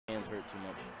hands hurt too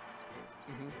much.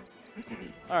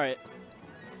 All right.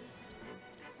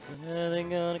 Where they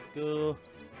gonna go?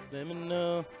 Let me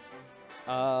know.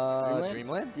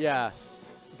 Dreamland? Yeah.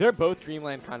 They're both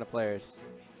Dreamland kind of players.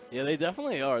 Yeah, they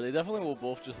definitely are. They definitely will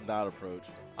both just not approach.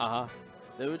 Uh-huh.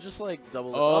 They would just like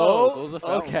double. Oh, goes the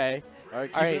foul. okay. All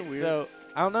right, All right, keep it weird. so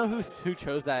I don't know who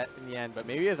chose that in the end, but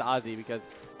maybe it's Ozzy because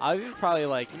Ozzy's probably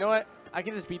like, you know what? I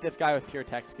can just beat this guy with pure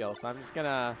tech skill, so I'm just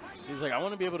gonna. He's like, I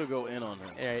want to be able to go in on him.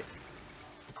 All right.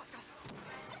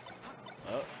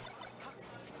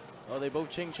 Oh, they both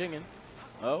chinging.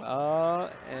 Oh.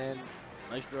 And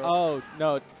Nice draw. oh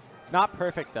no, not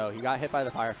perfect though. He got hit by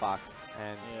the R.Fox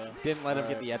and didn't let him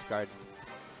get the edge guard.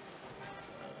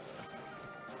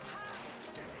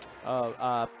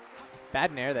 Oh,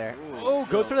 bad nair there. Ooh, oh,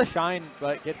 goes for the shine,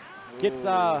 but gets licked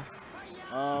by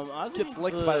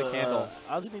the candle.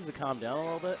 Ozzy needs to calm down a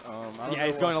little bit. Yeah,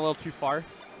 he's going a little too far.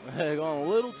 Going a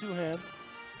little too hand.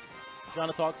 Trying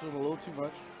to talk to him a little too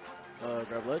much.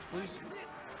 Grab ledge, please.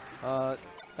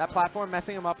 That platform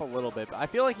messing him up a little bit, but I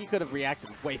feel like he could have reacted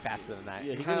way faster than that.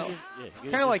 Yeah, he kind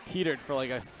of like teetered for like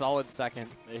a solid second.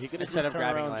 Yeah, he could have instead just of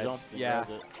grabbing around, ledge. jumped, and Yeah.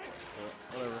 grabbed it.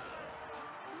 Whatever.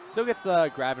 Still gets the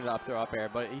grab and up throw up air,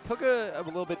 but he took a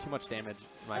little bit too much damage.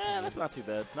 In my opinion. That's not too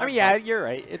bad. I mean, yeah, you're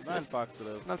right. It's Fox to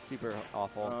those. not super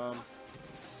awful.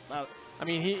 I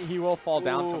mean, he will fall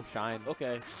down from shine.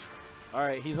 Okay. All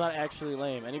right, he's not actually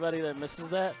lame. Anybody that misses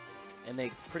that and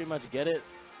they pretty much get it,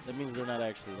 that means they're not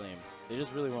actually lame. They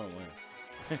just really want to win.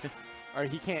 Or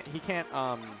he can't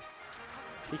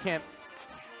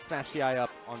smash the eye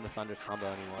up on the Thunder's combo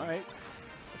anymore. All right.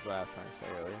 That's what I was trying to say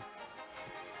earlier.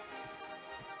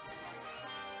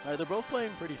 All right, they're both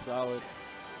playing pretty solid.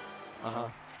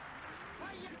 That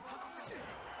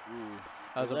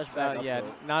was yeah,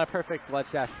 not a perfect ledge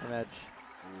dash from Edge.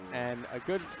 And a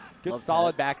good Love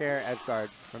solid tap. back air edge guard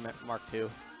from Mk.II.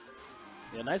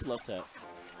 Yeah, nice left tap.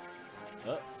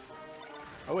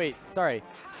 Oh wait, sorry.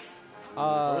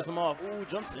 Throws him off. Ooh,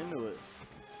 jumps into it.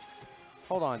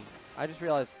 Hold on. I just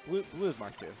realized blue is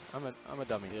Mk.II. I'm a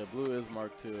dummy. Yeah, blue is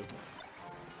Mk.II.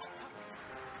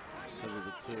 Because of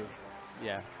the 2.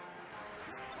 Yeah.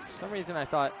 For some reason I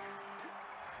thought.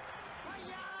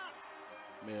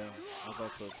 Yeah, I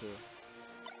thought so too.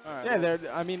 All right. Yeah,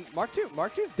 I mean,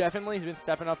 Mk.II's definitely been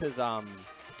stepping up his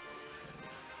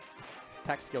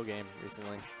tech skill game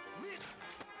recently.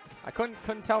 I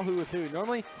couldn't tell who was who.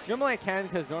 Normally I can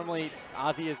because normally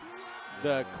Ozzy is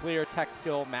the clear tech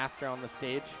skill master on the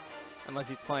stage, unless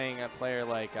he's playing a player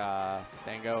like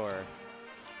Stango or.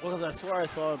 Well, because I swear I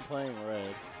saw him playing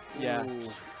red. Yeah. Ooh.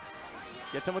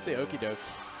 Gets him with the okie doke.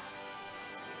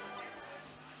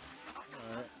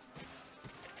 All right.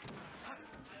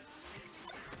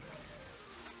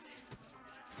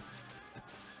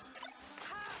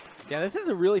 Yeah, this is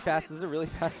a really fast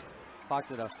Fox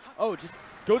though. Oh, just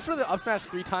goes for the up smash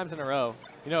 3 times in a row.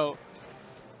 You know,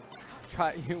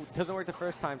 doesn't work the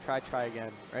first time, try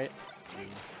again, right?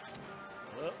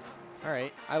 All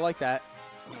right, I like that.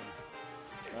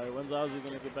 All right, when's Ozzy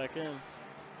gonna get back in?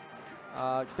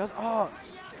 No,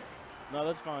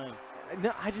 that's fine.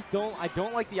 No, I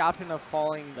don't like the option of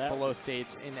falling below stage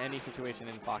in any situation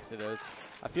in Fox-Dittos.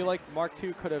 I feel like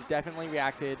Mk.II could have definitely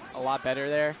reacted a lot better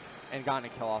there and gotten a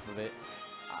kill off of it.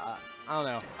 I don't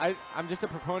know. I'm just a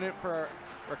proponent for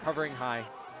recovering high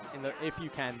if you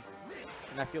can,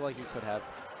 and I feel like you could have.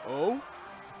 Oh,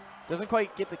 doesn't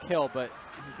quite get the kill, but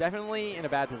he's definitely in a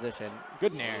bad position.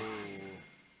 Good nair.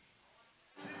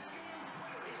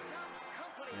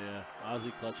 Yeah,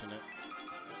 Ozzy clutching it.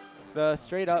 The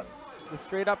straight up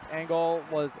angle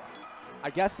was, I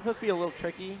guess, supposed to be a little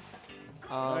tricky.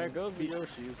 There goes the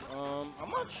Yoshis. I'm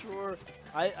not sure.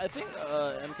 I think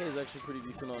MK is actually pretty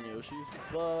decent on Yoshis,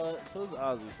 but so is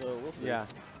Ozzy, so we'll see. Yeah.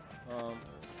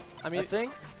 I mean,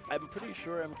 I'm pretty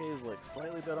sure MK is like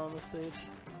slightly better on the stage.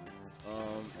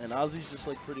 And Ozzy's just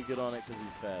like pretty good on it because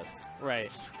he's fast.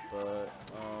 Right. But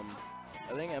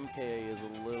I think MK is a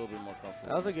little bit more comfortable.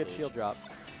 That was a good stage. shield drop.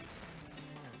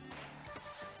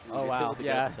 Ooh, oh wow,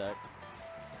 yeah.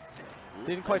 Ooh,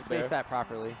 Didn't quite nice space bear. that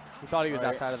properly. He thought he was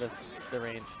outside of the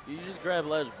range. You just grab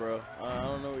ledge, bro. I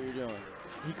don't know what you're doing.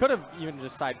 He could have even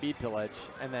just side beat to ledge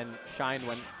and then shine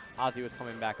when Ozzy was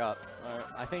coming back up.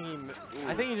 I think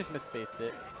he just misspaced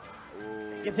it.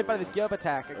 Ooh. Gets hit by the gub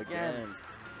attack again.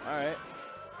 All right.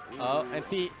 Oh, and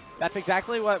see, that's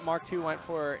exactly what Mk.II went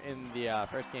for in the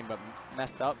first game, but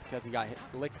messed up because he got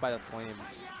licked by the flames.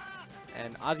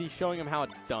 And Ozzy showing him how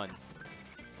it's done.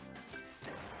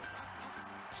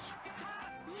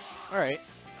 All right,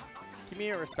 keep me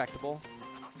respectable.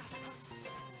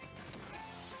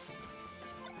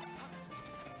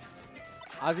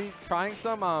 Ozzy trying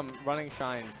some running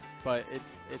shines, but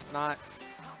it's not,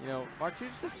 you know,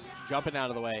 Mk.II's just jumping out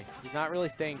of the way. He's not really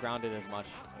staying grounded as much.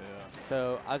 Yeah.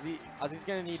 So Ozzy's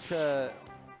gonna need to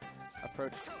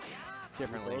approach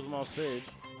differently. Throws him off stage.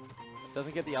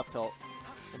 Doesn't get the up tilt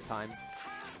in time.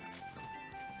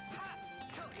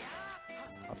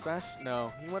 Up smash?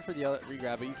 No, he went for the other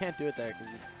re-grab, but you can't do it there because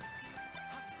he's.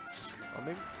 Oh,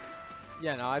 maybe.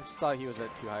 Yeah, no, I just thought he was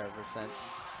at too high of a percent.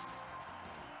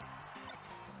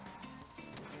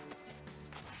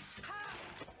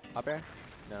 Up air?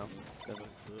 No, doesn't.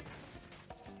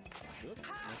 Good.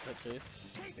 Nice tech chase.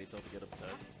 Bates out to get up tech.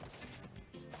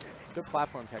 Good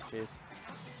platform tech chase.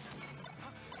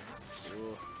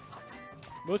 Ooh.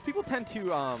 Most people tend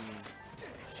to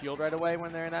shield right away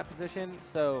when they're in that position,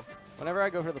 so whenever I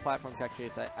go for the platform tech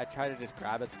chase, I try to just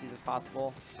grab as soon as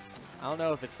possible. I don't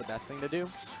know if it's the best thing to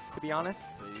do, to be honest.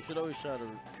 Yeah, you should always try to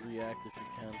react if you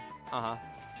can. Uh-huh.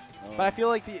 But I feel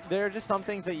like there are just some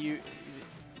things that you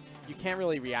can't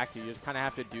really react to. You just kind of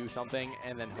have to do something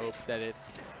and then hope that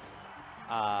it's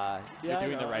you're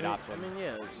doing the right option. I mean,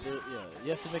 yeah, you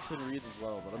have to mix in reads as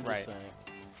well, but I'm just saying.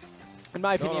 In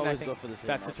my opinion, I think go for the same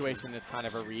that situation is kind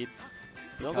of a read.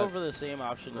 Don't go for the same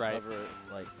option to Right. cover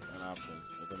like an option,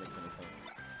 if that makes any sense.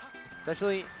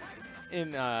 Especially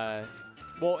in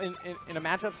well, in a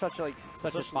matchup such as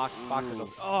Fox and those.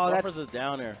 Oh, that's a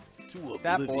down air.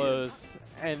 That blows.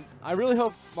 And I really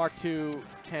hope Mk.II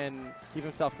can keep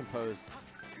himself composed.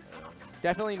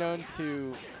 Definitely known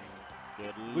to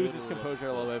lose his composure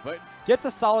a little bit, but gets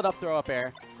a solid up throw up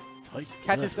air.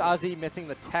 Catches Ozzy missing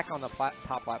the tech on the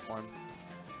top platform.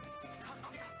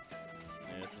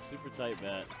 Yeah, it's a super tight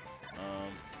bat.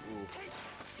 Ooh.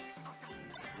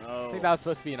 No. I think that was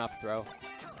supposed to be an up throw.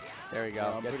 There we go.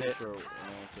 I'm Gets pretty it. sure. I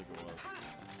don't think it was.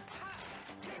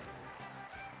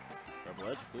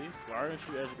 Grab edge, please. Why aren't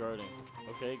you edge guarding?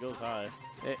 Okay, goes high.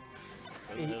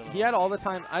 He had all the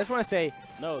time. I just want to say.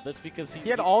 No, that's because he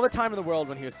had all the time in the world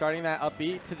when he was starting that up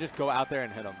B to just go out there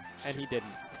and hit him, and he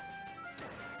didn't.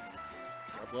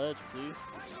 Ledge, please.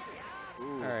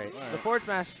 Ooh, all right. The forward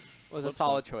smash was a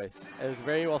solid choice. It was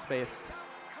very well spaced,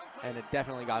 and it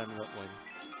definitely got him the win.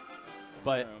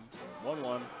 But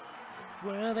 1-1.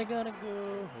 Where are they gonna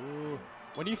go? Ooh.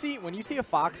 When you see a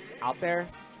Fox out there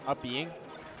up B'ing,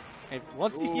 and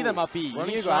once you see them up B, you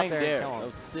need to go out there and kill them. That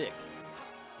was sick.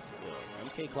 Yeah,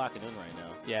 MK clocking in right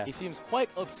now. Yeah. He seems quite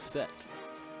upset.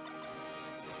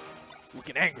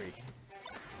 Looking angry.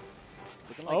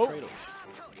 Looking like Kratos.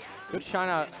 Good shine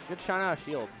out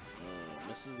shield.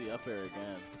 Misses the up air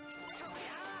again.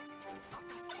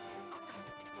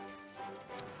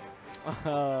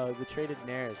 The traded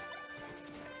nairs.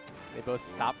 They both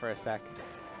stop for a sec.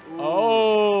 Ooh.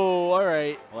 Oh, all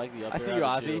right. I like the up air. I see you,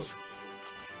 Ozzy.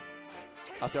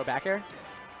 Up throw back air?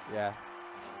 Yeah.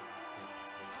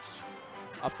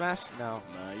 Up smash? No.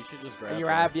 Nah, you should just grab. He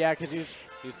grabbed, yeah, because he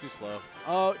was too slow.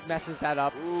 Oh, messes that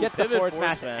up. Ooh, gets the forward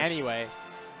smash anyway.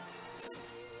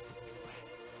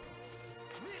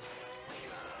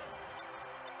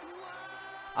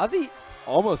 Ozzy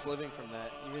almost living from that,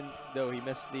 even though he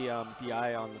missed the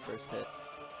DI on the first hit.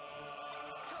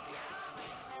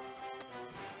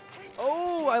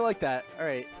 Oh, I like that. All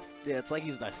right. Yeah, it's like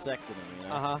he's dissecting him, you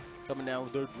know? Uh-huh. Coming down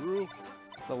with the drill.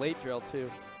 The late drill,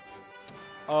 too.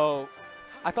 Oh,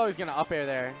 I thought he was going to up air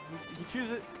there. He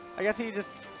chooses it. I guess he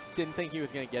just didn't think he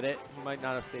was going to get it. He might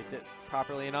not have spaced it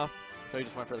properly enough, so he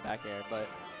just went for the back air. But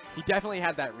he definitely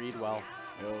had that read well.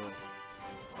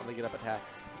 On the get up attack.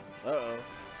 Uh-oh.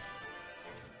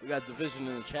 We got division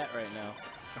in the chat right now.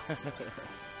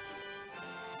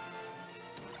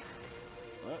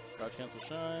 Oh, crouch cancel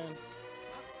shine.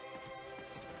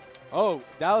 Oh,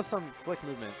 that was some slick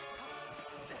movement.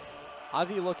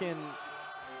 Ozzy looking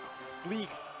sleek,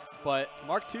 but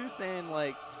Mk.II saying,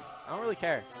 like, I don't really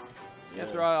care. I'm just going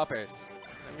to throw out up airs.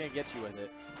 I'm going to get you with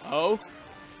it. Oh.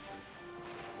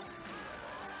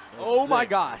 Oh, my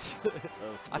gosh. That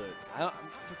was sick. I'm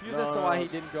confused as to why he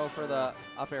didn't go for the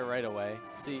up air right away.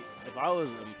 See, if I was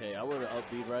MK, I would have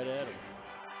up B'd right at him.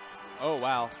 Oh,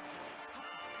 wow.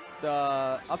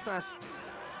 The up smash,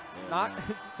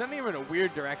 sending him in a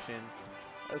weird direction.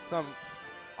 There's some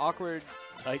awkward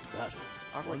tight battle.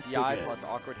 Awkward DI plus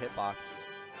awkward hitbox.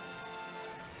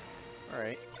 All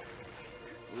right.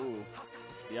 Ooh,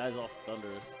 the eyes off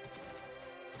thunders.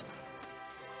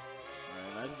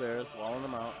 All right, nice bears, walling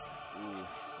them out. Ooh,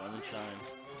 run and shine.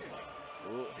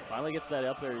 Ooh, finally gets that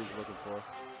up air he's looking for.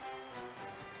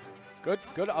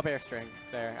 Good up air string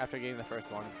there after getting the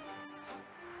first one.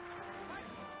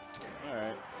 All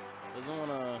right, doesn't want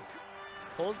to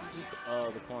hold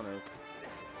the corner.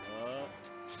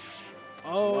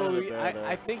 Oh,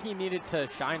 I think he needed to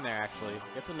shine there, actually.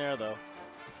 Gets in there, though.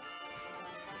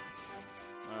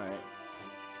 All right.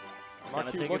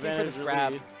 Mk.II looking for this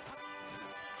grab.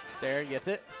 There, gets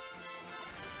it.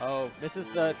 Oh, misses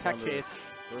the tech chase.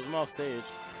 Throws him off stage.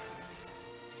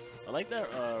 I like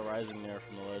that rising there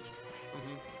from the ledge.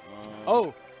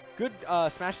 Oh, good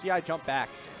smash DI jump back.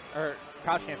 Or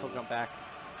crouch cancel jump back.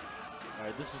 All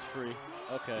right, this is free.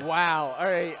 Okay. Wow. All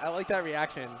right, I like that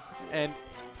reaction. And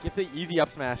gets an easy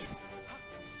up smash.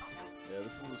 Yeah,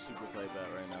 this is a super tight bat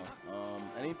right now.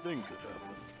 Anything could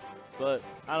happen. But,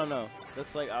 I don't know.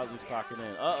 Looks like Ozzy's clocking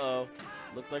in. Uh-oh.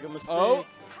 Looked like a mistake. Oh,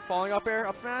 falling up air,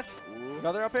 up smash. Ooh.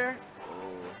 Another up air.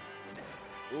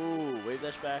 Oh. Ooh, wave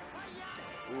dash back.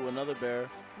 Ooh, another bear.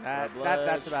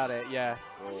 That's about it, yeah.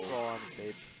 Roll on the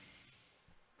stage.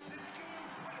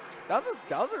 That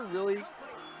was a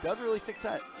really sick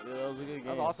set. Yeah, that was a good game.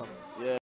 That was awesome. Yeah.